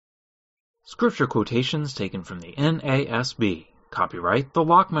Scripture quotations taken from the NASB. Copyright the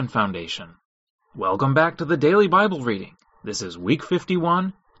Lockman Foundation. Welcome back to the Daily Bible Reading. This is Week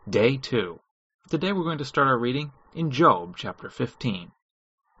 51, Day 2. Today we're going to start our reading in Job chapter 15.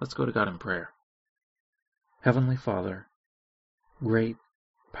 Let's go to God in prayer. Heavenly Father, great,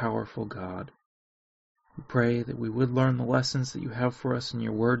 powerful God, we pray that we would learn the lessons that you have for us in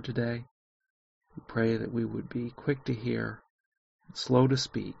your word today. We pray that we would be quick to hear and slow to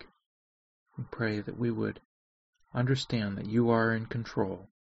speak. We pray that we would understand that you are in control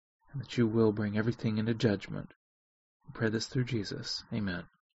and that you will bring everything into judgment. We pray this through Jesus. Amen.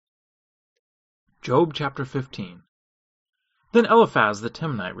 Job chapter 15. Then Eliphaz the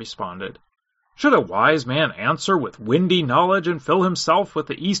Temanite responded, Should a wise man answer with windy knowledge and fill himself with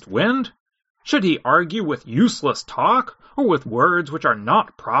the east wind? Should he argue with useless talk, or with words which are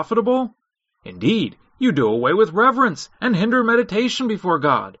not profitable? Indeed, you do away with reverence and hinder meditation before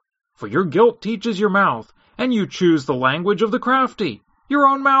God. For your guilt teaches your mouth, and you choose the language of the crafty. Your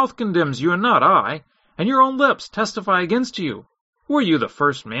own mouth condemns you, and not I, and your own lips testify against you. Were you the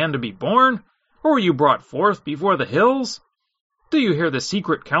first man to be born, or were you brought forth before the hills? Do you hear the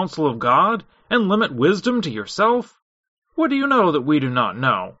secret counsel of God, and limit wisdom to yourself? What do you know that we do not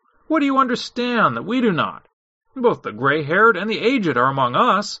know? What do you understand that we do not? Both the gray-haired and the aged are among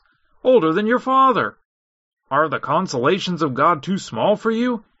us, older than your father. Are the consolations of God too small for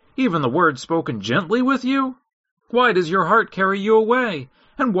you? Even the words spoken gently with you? Why does your heart carry you away,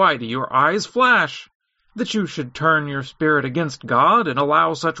 and why do your eyes flash? That you should turn your spirit against God and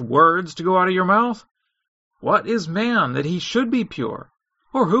allow such words to go out of your mouth? What is man that he should be pure?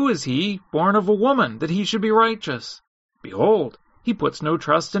 Or who is he, born of a woman, that he should be righteous? Behold, he puts no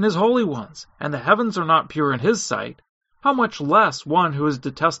trust in his holy ones, and the heavens are not pure in his sight. How much less one who is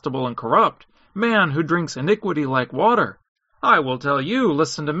detestable and corrupt, man who drinks iniquity like water? I will tell you,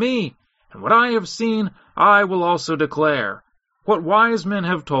 listen to me, and what I have seen I will also declare. What wise men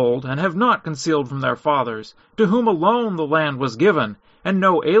have told, and have not concealed from their fathers, to whom alone the land was given, and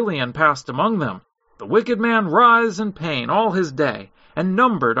no alien passed among them. The wicked man writhes in pain all his day, and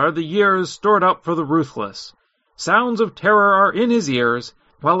numbered are the years stored up for the ruthless. Sounds of terror are in his ears,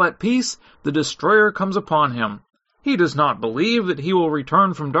 while at peace the destroyer comes upon him. He does not believe that he will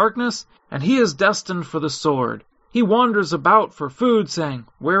return from darkness, and he is destined for the sword. He wanders about for food, saying,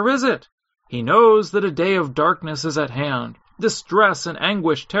 Where is it? He knows that a day of darkness is at hand. Distress and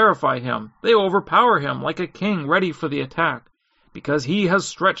anguish terrify him. They overpower him like a king ready for the attack, because he has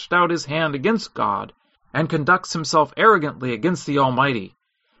stretched out his hand against God, and conducts himself arrogantly against the Almighty.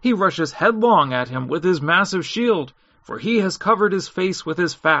 He rushes headlong at him with his massive shield, for he has covered his face with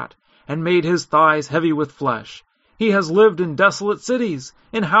his fat, and made his thighs heavy with flesh. He has lived in desolate cities,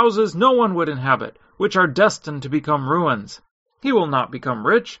 in houses no one would inhabit, which are destined to become ruins. He will not become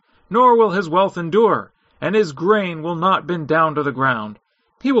rich, nor will his wealth endure, and his grain will not bend down to the ground.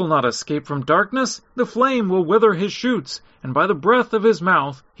 He will not escape from darkness, the flame will wither his shoots, and by the breath of his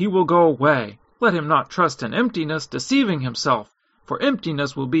mouth he will go away. Let him not trust in emptiness, deceiving himself, for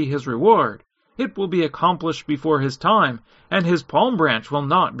emptiness will be his reward. It will be accomplished before his time, and his palm branch will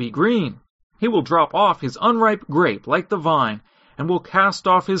not be green. He will drop off his unripe grape like the vine, and will cast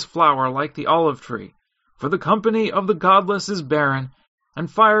off his flower like the olive tree. For the company of the godless is barren, and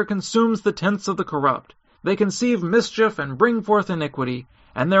fire consumes the tents of the corrupt. They conceive mischief and bring forth iniquity,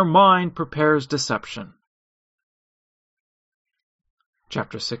 and their mind prepares deception.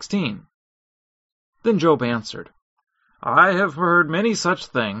 Chapter 16. Then Job answered, I have heard many such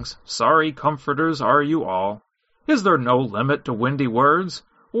things. Sorry comforters are you all. Is there no limit to windy words?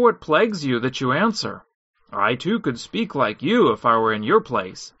 Or what plagues you that you answer? I too could speak like you if I were in your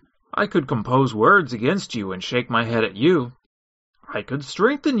place. I could compose words against you and shake my head at you. I could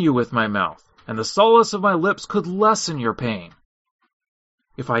strengthen you with my mouth, and the solace of my lips could lessen your pain.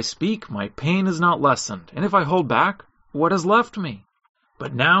 If I speak, my pain is not lessened, and if I hold back, what is left me?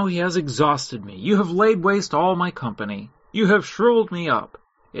 But now he has exhausted me. You have laid waste all my company. You have shriveled me up.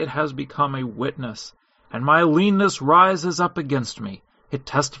 It has become a witness, and my leanness rises up against me. It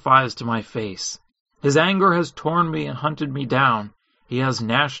testifies to my face. His anger has torn me and hunted me down. He has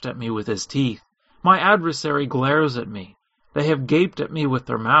gnashed at me with his teeth. My adversary glares at me. They have gaped at me with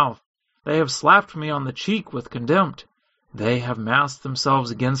their mouth. They have slapped me on the cheek with contempt. They have massed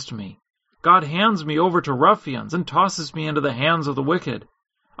themselves against me. God hands me over to ruffians and tosses me into the hands of the wicked.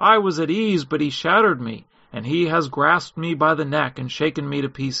 I was at ease, but he shattered me, and he has grasped me by the neck and shaken me to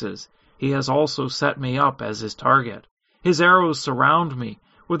pieces. He has also set me up as his target. His arrows surround me.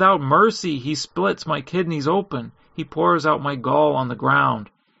 Without mercy he splits my kidneys open. He pours out my gall on the ground.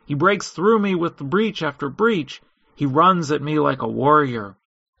 He breaks through me with breach after breach. He runs at me like a warrior.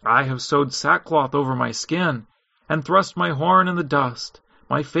 I have sewed sackcloth over my skin, and thrust my horn in the dust.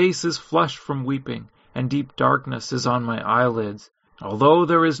 My face is flushed from weeping, and deep darkness is on my eyelids, although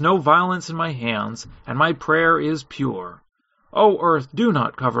there is no violence in my hands, and my prayer is pure. O earth, do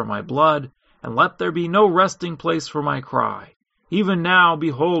not cover my blood, and let there be no resting place for my cry. Even now,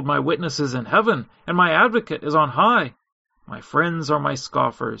 behold, my witness is in heaven, and my advocate is on high. My friends are my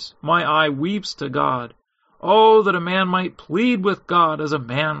scoffers. My eye weeps to God. Oh, that a man might plead with God as a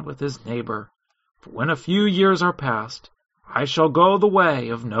man with his neighbor. For when a few years are past, I shall go the way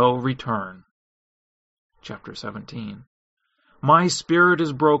of no return. Chapter 17. My spirit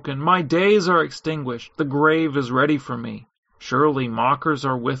is broken, my days are extinguished, the grave is ready for me. Surely mockers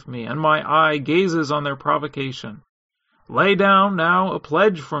are with me, and my eye gazes on their provocation. Lay down now a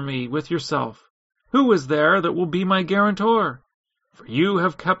pledge for me with yourself. Who is there that will be my guarantor? For you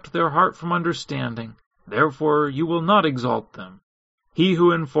have kept their heart from understanding, therefore you will not exalt them. He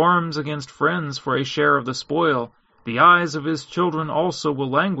who informs against friends for a share of the spoil, the eyes of his children also will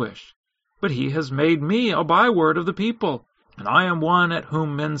languish. But he has made me a byword of the people, and I am one at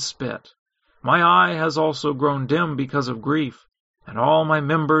whom men spit. My eye has also grown dim because of grief, and all my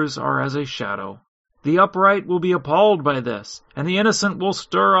members are as a shadow. The upright will be appalled by this, and the innocent will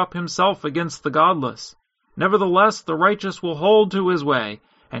stir up himself against the godless. Nevertheless, the righteous will hold to his way,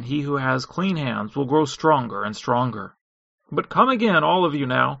 and he who has clean hands will grow stronger and stronger. But come again, all of you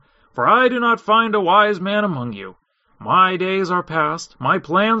now, for I do not find a wise man among you. My days are past, my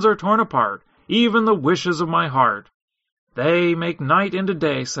plans are torn apart, even the wishes of my heart. They make night into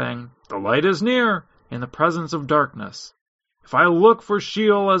day, saying, The light is near, in the presence of darkness. If I look for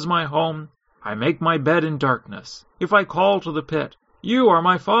Sheol as my home, I make my bed in darkness. If I call to the pit, You are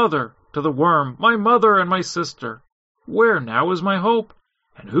my father, to the worm, my mother and my sister. Where now is my hope?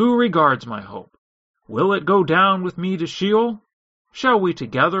 And who regards my hope? Will it go down with me to Sheol? Shall we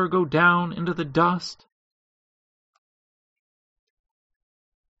together go down into the dust?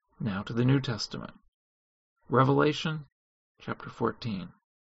 Now to the New Testament. Revelation, chapter 14.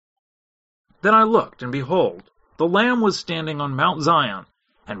 Then I looked, and behold, the Lamb was standing on Mount Zion,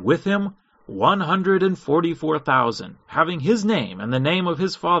 and with him 144,000, having his name and the name of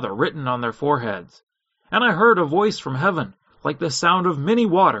his Father written on their foreheads. And I heard a voice from heaven, like the sound of many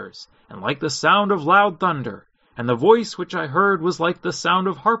waters, and like the sound of loud thunder. And the voice which I heard was like the sound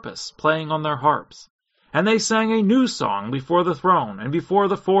of harpists playing on their harps. And they sang a new song before the throne, and before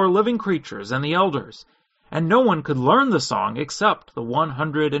the 4 living creatures and the elders. And no one could learn the song except the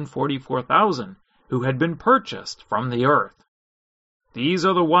 144,000 who had been purchased from the earth. These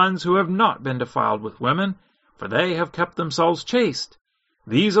are the ones who have not been defiled with women, for they have kept themselves chaste.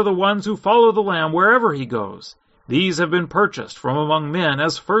 These are the ones who follow the Lamb wherever he goes. These have been purchased from among men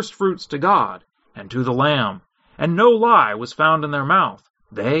as firstfruits to God and to the Lamb. And no lie was found in their mouth.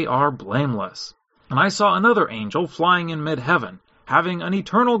 They are blameless. And I saw another angel flying in mid-heaven, having an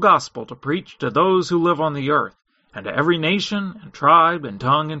eternal gospel to preach to those who live on the earth, and to every nation and tribe and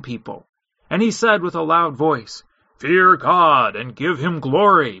tongue and people. And he said with a loud voice, Fear God, and give him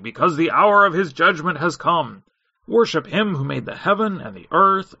glory, because the hour of his judgment has come. Worship him who made the heaven and the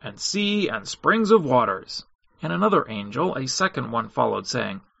earth and sea and springs of waters. And another angel, a second one, followed,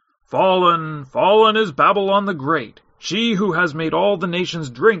 saying, Fallen, fallen is Babylon the Great, she who has made all the nations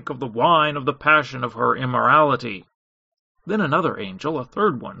drink of the wine of the passion of her immorality. Then another angel, a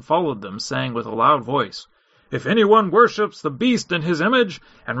third one, followed them, saying with a loud voice, If anyone worships the beast in his image,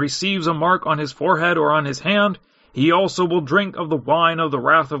 and receives a mark on his forehead or on his hand, he also will drink of the wine of the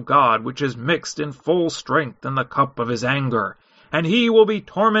wrath of God, which is mixed in full strength in the cup of his anger. And he will be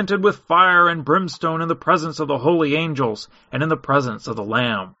tormented with fire and brimstone in the presence of the holy angels, and in the presence of the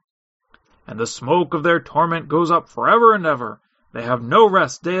Lamb. And the smoke of their torment goes up forever and ever. They have no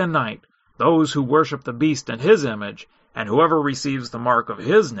rest day and night, those who worship the beast in his image, and whoever receives the mark of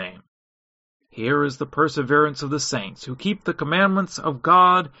his name. Here is the perseverance of the saints, who keep the commandments of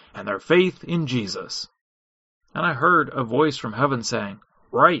God and their faith in Jesus. And I heard a voice from heaven saying,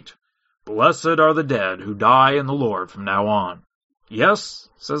 Write, Blessed are the dead who die in the Lord from now on. Yes,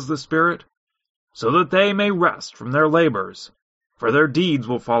 says the Spirit, so that they may rest from their labors, for their deeds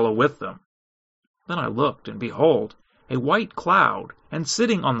will follow with them. Then I looked, and behold, a white cloud, and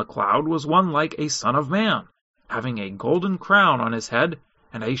sitting on the cloud was one like a son of man, having a golden crown on his head,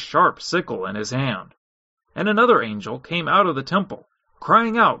 and a sharp sickle in his hand. And another angel came out of the temple,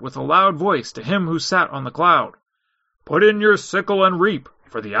 crying out with a loud voice to him who sat on the cloud, Put in your sickle and reap,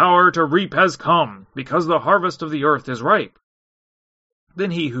 for the hour to reap has come, because the harvest of the earth is ripe.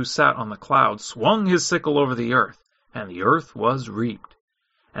 Then he who sat on the cloud swung his sickle over the earth, and the earth was reaped.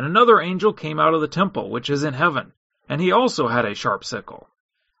 And another angel came out of the temple which is in heaven, and he also had a sharp sickle.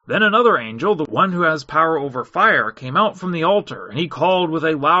 Then another angel, the one who has power over fire, came out from the altar, and he called with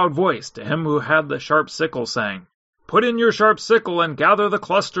a loud voice to him who had the sharp sickle, saying, Put in your sharp sickle and gather the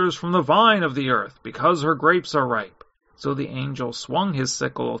clusters from the vine of the earth, because her grapes are ripe. So the angel swung his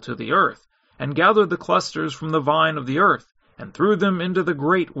sickle to the earth, and gathered the clusters from the vine of the earth, and threw them into the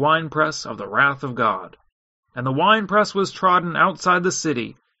great winepress of the wrath of God. And the winepress was trodden outside the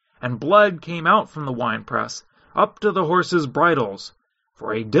city, and blood came out from the winepress up to the horses' bridles,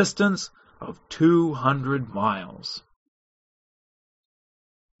 for a distance of 200 miles.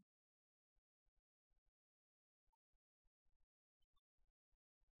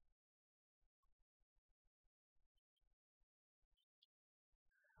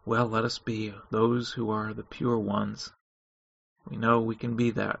 Well, let us be those who are the pure ones. We know we can be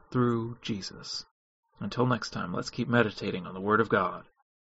that through Jesus. Until next time, let's keep meditating on the Word of God.